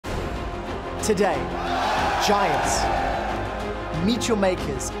Today, Giants, Meteor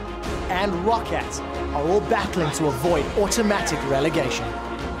Makers, and Rocket are all battling to avoid automatic relegation.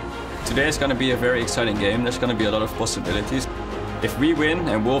 Today is going to be a very exciting game. There's going to be a lot of possibilities. If we win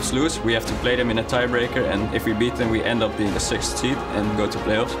and Wolves lose, we have to play them in a tiebreaker, and if we beat them, we end up being the 6th seed and go to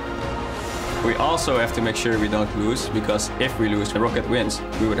playoffs. We also have to make sure we don't lose, because if we lose and Rocket wins,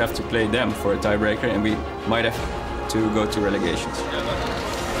 we would have to play them for a tiebreaker, and we might have to go to relegations.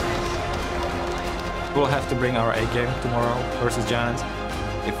 We'll have to bring our A game tomorrow versus Giants.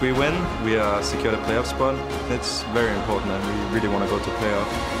 If we win, we secure the playoff spot. It's very important, and we really want to go to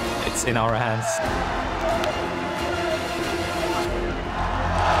playoff. It's in our hands.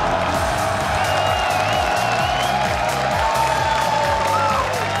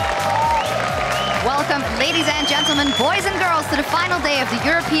 Welcome, ladies and gentlemen, boys and girls, to the final day of the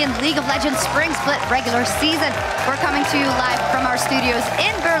European League of Legends Spring Split regular season. We're coming to you live from our studios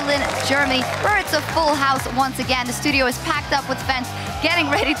in Berlin, Germany, where it's a full house once again. The studio is packed up with fans getting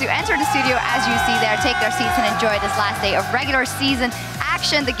ready to enter the studio, as you see there, take their seats and enjoy this last day of regular season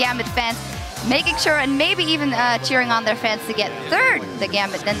action. The Gambit fans making sure and maybe even cheering on their fans to get third, the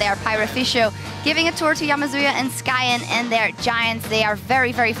Gambit. Then they are Pyroficio, giving a tour to Yamazuya and Skyen and their Giants. They are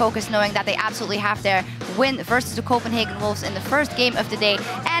very, very focused, knowing that they absolutely have their win versus the Copenhagen Wolves in the first game of the day.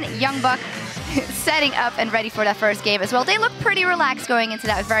 And Youngbuck setting up and ready for that first game as well. They look pretty relaxed going into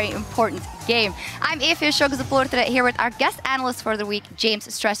that very important game. I'm EpicSkillshot here with our guest analyst for the week,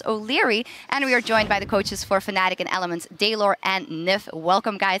 James Stress O'Leary, and we are joined by the coaches for Fnatic and Elements, Daylor and Nif.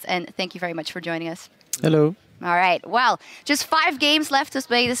 Welcome, guys, and thank you very much for joining us. Hello. All right, well, just 5 games left to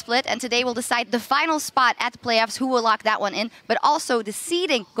play the split, and today we'll decide the final spot at the playoffs, who will lock that one in, but also the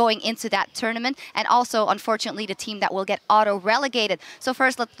seeding going into that tournament, and also, unfortunately, the team that will get auto-relegated. So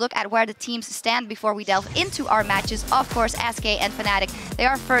first, let's look at where the teams stand before we delve into our matches. Of course, SK and Fnatic, they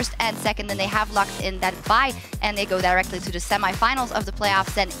are first and second, and they have locked in that bye, and they go directly to the semifinals of the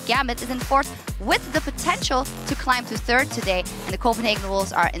playoffs. Then Gambit is in 4th, with the potential to climb to 3rd today, and the Copenhagen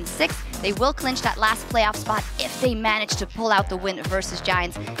Wolves are in 6th. They will clinch that last playoff spot if they manage to pull out the win versus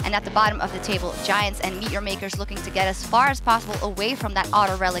Giants. And at the bottom of the table, Giants and Meteor Makers looking to get as far as possible away from that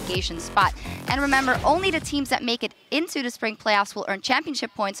auto-relegation spot. And remember, only the teams that make it into the spring playoffs will earn championship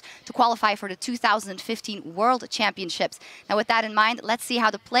points to qualify for the 2015 World Championships. Now, with that in mind, let's see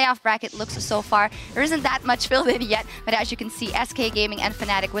how the playoff bracket looks so far. There isn't that much filled in yet, but as you can see, SK Gaming and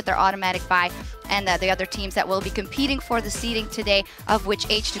Fnatic with their automatic bye, and the other teams that will be competing for the seeding today, of which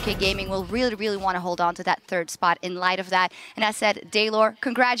H2K Gaming will really want to hold on to that 3rd spot in light of that. And as said, Daylor,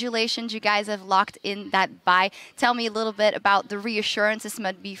 congratulations, you guys have locked in that bye. Tell me a little bit about the reassurance this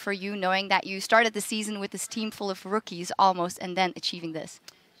might be for you, knowing that you started the season with this team full of rookies almost, and then achieving this.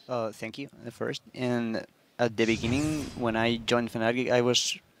 Thank you, first. And at the beginning, when I joined Fnatic,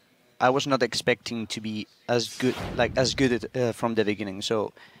 I was not expecting to be as good from the beginning.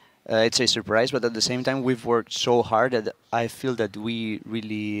 So it's a surprise, but at the same time, we've worked so hard that I feel that we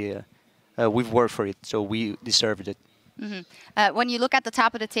really we've worked for it, so we deserved it. When you look at the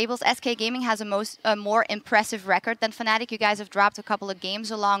top of the tables, SK Gaming has a more impressive record than Fnatic. You guys have dropped a couple of games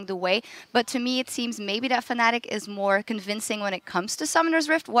along the way, but to me it seems maybe that Fnatic is more convincing when it comes to Summoner's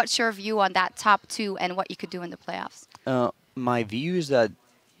Rift. What's your view on that top 2 and what you could do in the playoffs? My view is that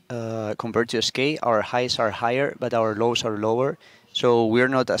compared to SK, our highs are higher, but our lows are lower, so we're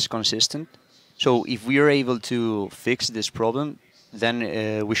not as consistent. So if we are able to fix this problem,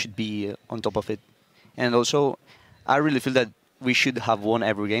 then we should be on top of it. And also, I really feel that we should have won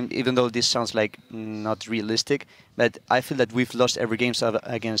every game, even though this sounds like not realistic, but I feel that we've lost every game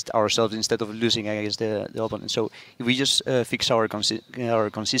against ourselves instead of losing against the opponent. So if we just fix our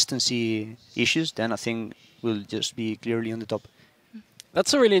consistency issues, then I think we'll just be clearly on the top.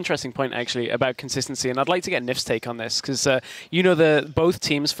 That's a really interesting point, actually, about consistency, and I'd like to get Nif's take on this, because you know both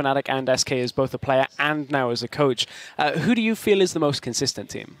teams, Fnatic and SK, as both a player and now as a coach. Who do you feel is the most consistent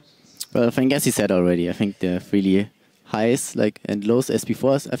team? Well, I think, as you said already, I think the really highs and lows as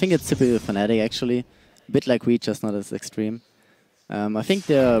before. I think it's typical Fnatic, actually. A bit like we, just not as extreme. I think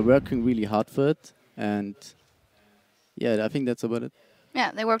they're working really hard for it, and yeah, I think that's about it.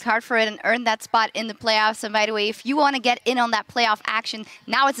 Yeah, they worked hard for it and earned that spot in the playoffs. And by the way, if you want to get in on that playoff action,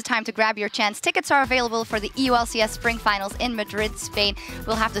 now is the time to grab your chance. Tickets are available for the EU LCS Spring Finals in Madrid, Spain.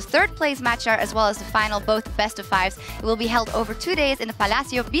 We'll have the 3rd place match there as well as the final, both best of 5s. It will be held over 2 days in the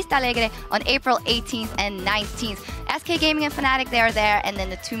Palacio Vista Alegre on April 18th and 19th. SK Gaming and Fnatic, they are there, and then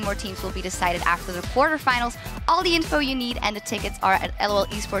the 2 more teams will be decided after the quarterfinals. All the info you need and the tickets are at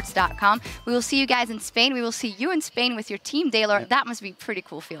lolesports.com. We will see you guys in Spain. We will see you in Spain with your team, Daylor. Yeah. That must be pretty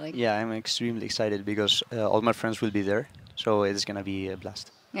cool feeling. Yeah, I'm extremely excited because all my friends will be there, so it's gonna be a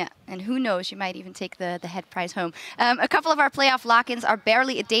blast. Yeah, and who knows, you might even take the head prize home. A couple of our playoff lock-ins are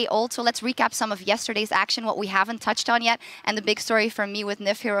barely a day old, so let's recap some of yesterday's action, what we haven't touched on yet. And the big story from me with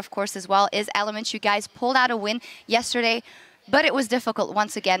Nif here, of course, as well, is Elements. You guys pulled out a win yesterday, but it was difficult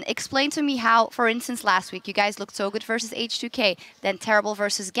once again. Explain to me how, for instance, last week, you guys looked so good versus H2K, then terrible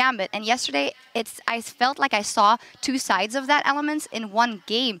versus Gambit. And yesterday, I felt like I saw two sides of that Elements in one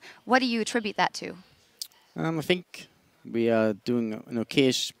game. What do you attribute that to? I think we are doing an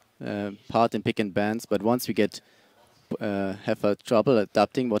okayish part in pick and bans, but once we get have a trouble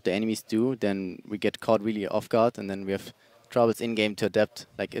adapting what the enemies do, then we get caught really off guard, and then we have troubles in game to adapt.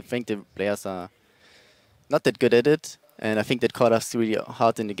 Like, I think the players are not that good at it, and I think that caught us really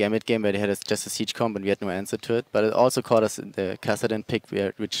hard in the Gambit game where they had just a siege comp and we had no answer to it. But it also caught us in the Kassadin pick,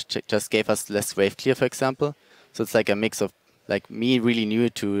 which just gave us less wave clear, for example. So it's like a mix of like me really new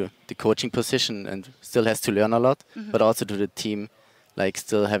to the coaching position and still has to learn a lot, but also to the team, like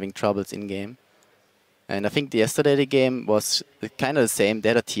still having troubles in game. And I think yesterday the game was kind of the same. They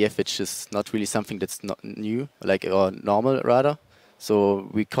had a TF, which is not really something that's not new, like or normal rather. So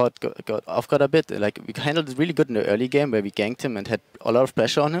we got off guard a bit. Like we handled it really good in the early game where we ganked him and had a lot of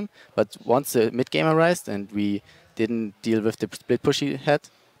pressure on him. But once the mid game arose and we didn't deal with the split push he had,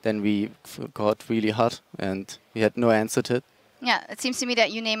 then we got really hot and we had no answer to it. Yeah, it seems to me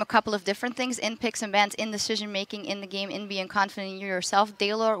that you name a couple of different things in picks and bans, in decision-making, in the game, in being confident in you yourself.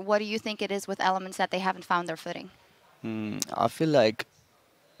 Daylor, what do you think it is with Elements that they haven't found their footing? I feel like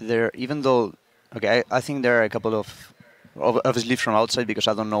even though, okay, I think there are a couple of, obviously from outside because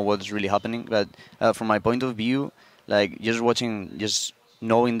I don't know what's really happening, but from my point of view, like just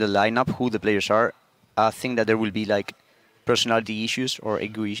knowing the lineup, who the players are, I think that there will be like personality issues or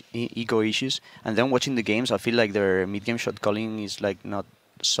ego issues, and then watching the games, I feel like their mid-game shot calling is like not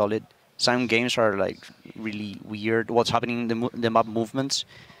solid. Some games are like really weird. What's happening in the map movements.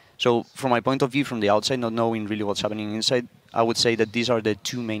 So from my point of view, from the outside, not knowing really what's happening inside, I would say that these are the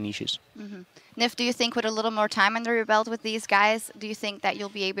two main issues. Nif, do you think with a little more time under your belt with these guys, do you think that you'll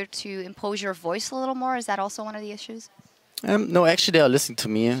be able to impose your voice a little more? Is that also one of the issues? No, actually they are listening to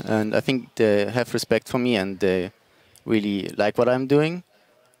me, and I think they have respect for me and they really like what I'm doing,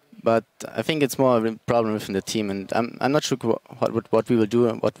 but I think it's more of a problem within the team, and I'm not sure what we will do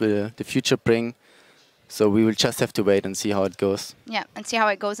and what will the future bring. So we will just have to wait and see how it goes. Yeah, and see how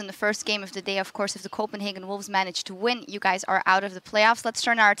it goes in the first game of the day. Of course, if the Copenhagen Wolves manage to win, you guys are out of the playoffs. Let's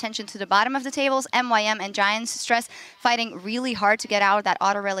turn our attention to the bottom of the tables. MYM and Giants Stress fighting really hard to get out of that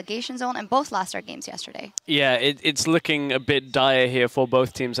auto-relegation zone, and both lost their games yesterday. Yeah, it's looking a bit dire here for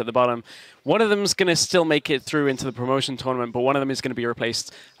both teams at the bottom. One of them is going to still make it through into the promotion tournament, but one of them is going to be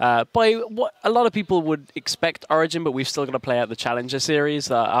replaced by what a lot of people would expect Origin, but we've still got to play out the Challenger Series.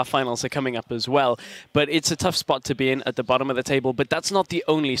 Our finals are coming up as well. But it's a tough spot to be in at the bottom of the table, but that's not the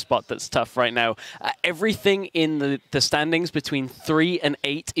only spot that's tough right now. Everything in the standings between 3 and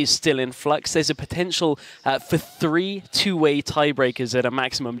 8 is still in flux. There's a potential for 3 two-way tiebreakers at a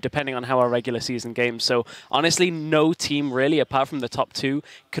maximum, depending on how our regular season games. So honestly, no team really, apart from the top 2,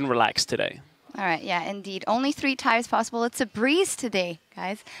 can relax today. All right, yeah, indeed. Only 3 ties possible. It's a breeze today,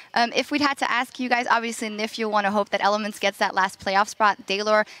 guys. If we'd had to ask you guys, obviously, Nif, you want to hope that Elements gets that last playoff spot.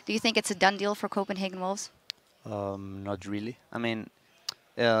 Daylor, do you think it's a done deal for Copenhagen Wolves? Not really. I mean,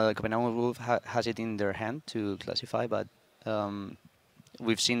 Copenhagen Wolves has it in their hand to classify, but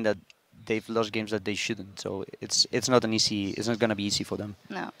we've seen that they've lost games that they shouldn't. So it's not going to be easy for them.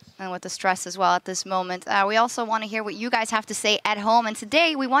 No, and with the stress as well at this moment. We also want to hear what you guys have to say at home. And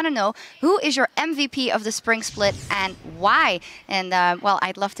today we want to know who is your MVP of the spring split and why. And well,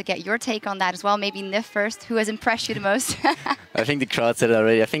 I'd love to get your take on that as well. Maybe Nif first. Who has impressed you the most? I think the crowd said it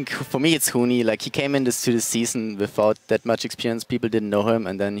already. I think for me it's Huni. Like he came into this season without that much experience. People didn't know him,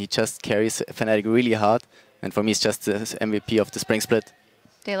 and then he just carries Fnatic really hard. And for me, it's just the MVP of the spring split.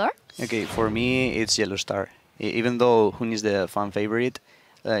 Taylor? Okay, for me, it's Yellow Star. Even though Hun is the fan favorite,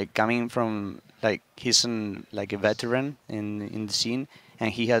 like coming from like he's like a veteran in the scene,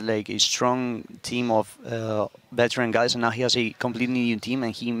 and he had like a strong team of veteran guys, and now he has a completely new team,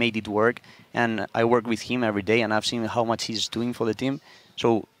 and he made it work. And I work with him every day, and I've seen how much he's doing for the team.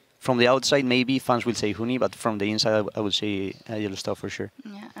 So from the outside, maybe fans will say Huni, but from the inside, I would say Yellow Star for sure.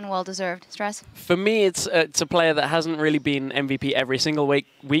 Yeah, and well-deserved. Stress? For me, it's a player that hasn't really been MVP every single week,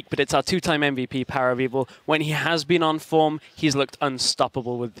 but it's our 2-time MVP, Power of Evil. When he has been on form, he's looked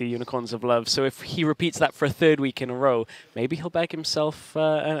unstoppable with the Unicorns of Love. So if he repeats that for a 3rd week in a row, maybe he'll back himself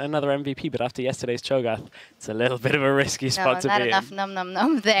another MVP. But after yesterday's Cho'Gath, it's a little bit of a risky spot to be in. Not enough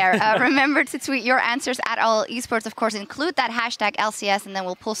num there. Remember to tweet your answers at all esports. Of course, include that hashtag LCS, and then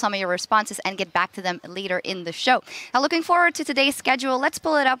we'll pull some some of your responses and get back to them later in the show. Now, looking forward to today's schedule. Let's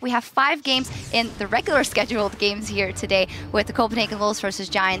pull it up. We have 5 games in the regular scheduled games here today, with the Copenhagen Wolves versus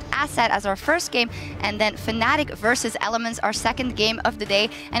Giants Asset as our first game, and then Fnatic versus Elements, our second game of the day.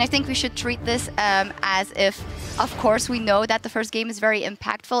 And I think we should treat this as if, of course, we know that the first game is very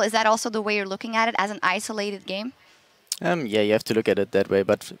impactful. Is that also the way you're looking at it, as an isolated game? Yeah, you have to look at it that way.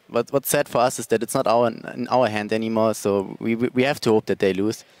 But what's sad for us is that it's not in our hand anymore. So we have to hope that they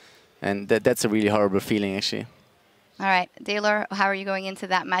lose, and that's a really horrible feeling, actually. All right, Daylor, how are you going into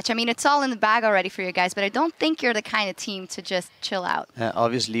that match? I mean, it's all in the bag already for you guys, but I don't think you're the kind of team to just chill out.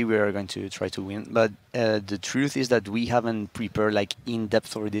 Obviously, we are going to try to win, but the truth is that we haven't prepared like in depth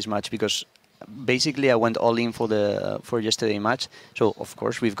for this match, because basically I went all in for yesterday match. So of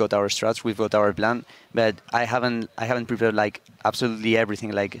course we've got our strats, we've got our plan, but I haven't prepared like absolutely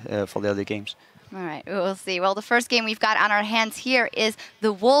everything like for the other games. All right, we'll see. Well, the first game we've got on our hands here is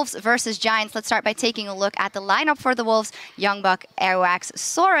the Wolves versus Giants. Let's start by taking a look at the lineup for the Wolves. Youngbuck, Airwax,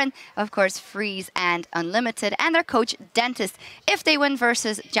 Soren, of course, Freeze and Unlimited, and their coach, Dentist. If they win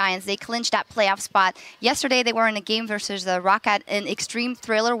versus Giants, they clinch that playoff spot. Yesterday, they were in a game versus the Rocket in Extreme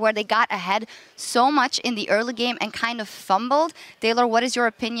Thriller, where they got ahead so much in the early game and kind of fumbled. Taylor, what is your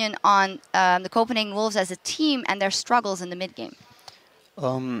opinion on the Copenhagen Wolves as a team and their struggles in the mid-game?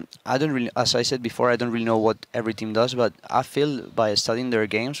 I don't really, as I said before, I don't really know what every team does, but I feel by studying their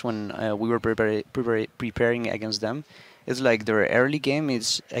games when we were preparing against them, it's like their early game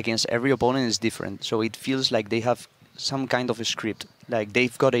is against every opponent is different. So it feels like they have some kind of a script, like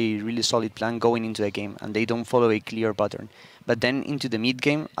they've got a really solid plan going into a game and they don't follow a clear pattern. But then into the mid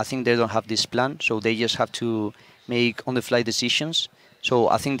game, I think they don't have this plan, so they just have to make on-the-fly decisions. So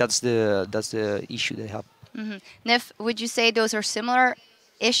I think that's the issue they have. Mm-hmm. Nif, would you say those are similar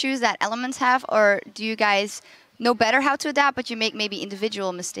issues that Elements have, or do you guys know better how to adapt, but you make maybe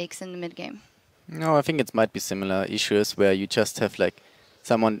individual mistakes in the mid-game? No, I think it might be similar issues where you just have like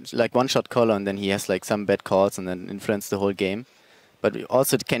someone like one-shot caller and then he has like some bad calls and then influence the whole game. But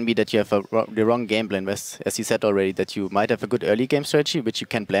also it can be that you have the wrong game plan, as you said already, that you might have a good early game strategy, which you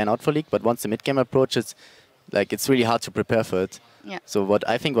can plan out for League, but once the mid-game approaches, like it's really hard to prepare for it. Yeah. So what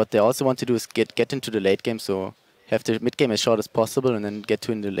I think what they also want to do is get into the late game, so have the mid game as short as possible and then get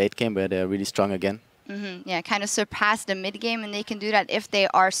to in the late game where they're really strong again. Mm-hmm. Yeah, kind of surpass the mid game, and they can do that if they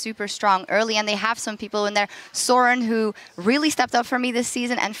are super strong early. And they have some people in there. Soren, who really stepped up for me this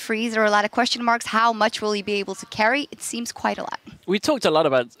season, and Freeze. There are a lot of question marks. How much will he be able to carry? It seems quite a lot. We talked a lot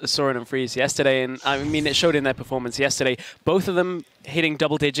about Soren and Freeze yesterday, and I mean, it showed in their performance yesterday. Both of them hitting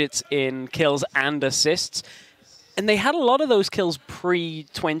double digits in kills and assists. And they had a lot of those kills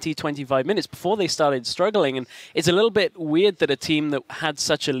pre-20, 25 minutes before they started struggling. And it's a little bit weird that a team that had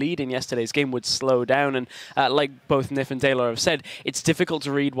such a lead in yesterday's game would slow down. And like both Nif and Taylor have said, it's difficult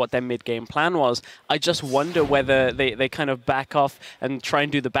to read what their mid-game plan was. I just wonder whether they kind of back off and try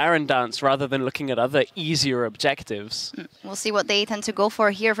and do the Baron dance rather than looking at other easier objectives. We'll see what they tend to go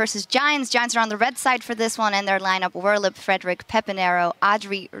for here versus Giants. Giants are on the red side for this one, and their lineup: Werlip, Frederick, Pepinero,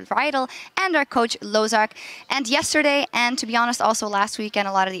 Adri, Rydel, and our coach, Lozark. And yesterday, and to be honest, also last week and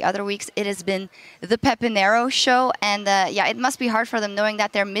a lot of the other weeks, it has been the Pepinero show. And yeah, it must be hard for them knowing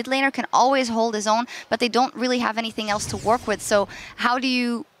that their mid laner can always hold his own, but they don't really have anything else to work with. So how do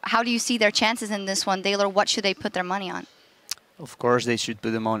you see their chances in this one, Taylor? What should they put their money on? Of course, they should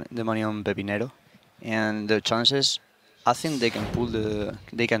put the money on Pepinero, and their chances, I think they can pull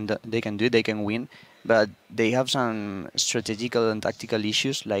they can win, but they have some strategical and tactical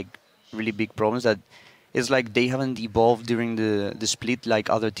issues, like really big problems that it's like they haven't evolved during the split like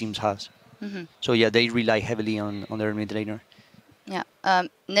other teams has. Mm-hmm. So yeah, they rely heavily on their mid laner. Yeah,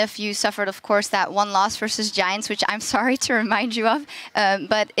 Nif, you suffered, of course, that one loss versus Giants, which I'm sorry to remind you of,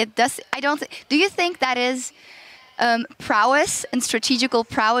 but it does. Do you think that is prowess and strategical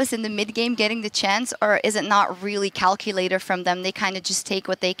prowess in the mid game getting the chance, or is it not really calculator from them? They kind of just take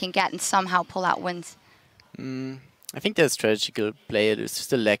what they can get and somehow pull out wins. I think their strategical play is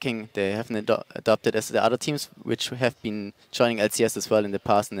still lacking. They haven't adopted as the other teams, which have been joining LCS as well in the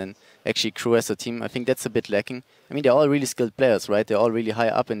past, and then actually crew as a team. I think that's a bit lacking. I mean, they're all really skilled players, right? They're all really high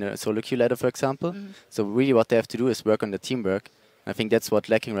up in the solo queue ladder, for example. Mm-hmm. So really what they have to do is work on the teamwork. I think that's what's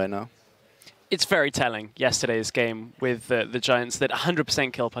lacking right now. It's very telling, yesterday's game with the Giants, that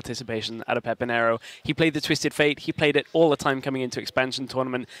 100% kill participation out of Pepinero. He played the Twisted Fate. He played it all the time coming into expansion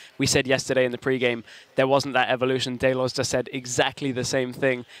tournament. We said yesterday in the pregame there wasn't that evolution. Delos just said exactly the same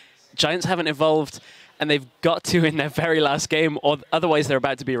thing. Giants haven't evolved. and they've got to in their very last game, or otherwise they're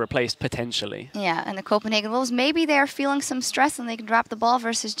about to be replaced potentially. Yeah, and the Copenhagen Wolves, maybe they're feeling some stress and they can drop the ball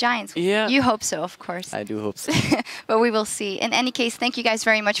versus Giants. Yeah. You hope so, of course. I do hope so. But we will see. In any case, thank you guys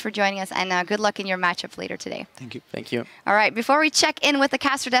very much for joining us, and good luck in your matchup later today. Thank you. Thank you. All right, before we check in with the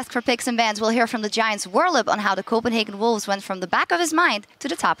caster desk for picks and bans, we'll hear from the Giants' Warlib on how the Copenhagen Wolves went from the back of his mind to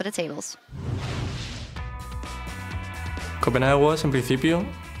the top of the tables. Copenhagen Wolves, en principio,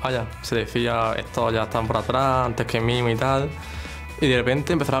 vaya, se decía, estos ya están por atrás, antes que mí y tal. Y de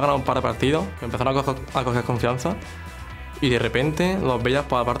repente empezaron a ganar un par de partidos, empezaron a coger confianza. Y de repente los veías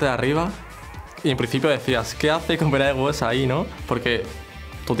por la parte de arriba. Y en principio decías, ¿qué hace Copenhagen Wolves ahí, no? Porque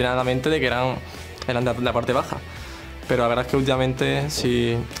tú tienes la mente de que eran de la parte baja. Pero la verdad es que últimamente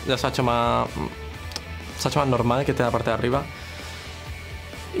sí ya se ha hecho más normal que esté en la parte de arriba.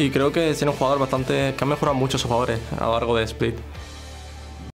 Y creo que tiene un jugador bastante que ha mejorado mucho sus jugadores a lo largo de Split.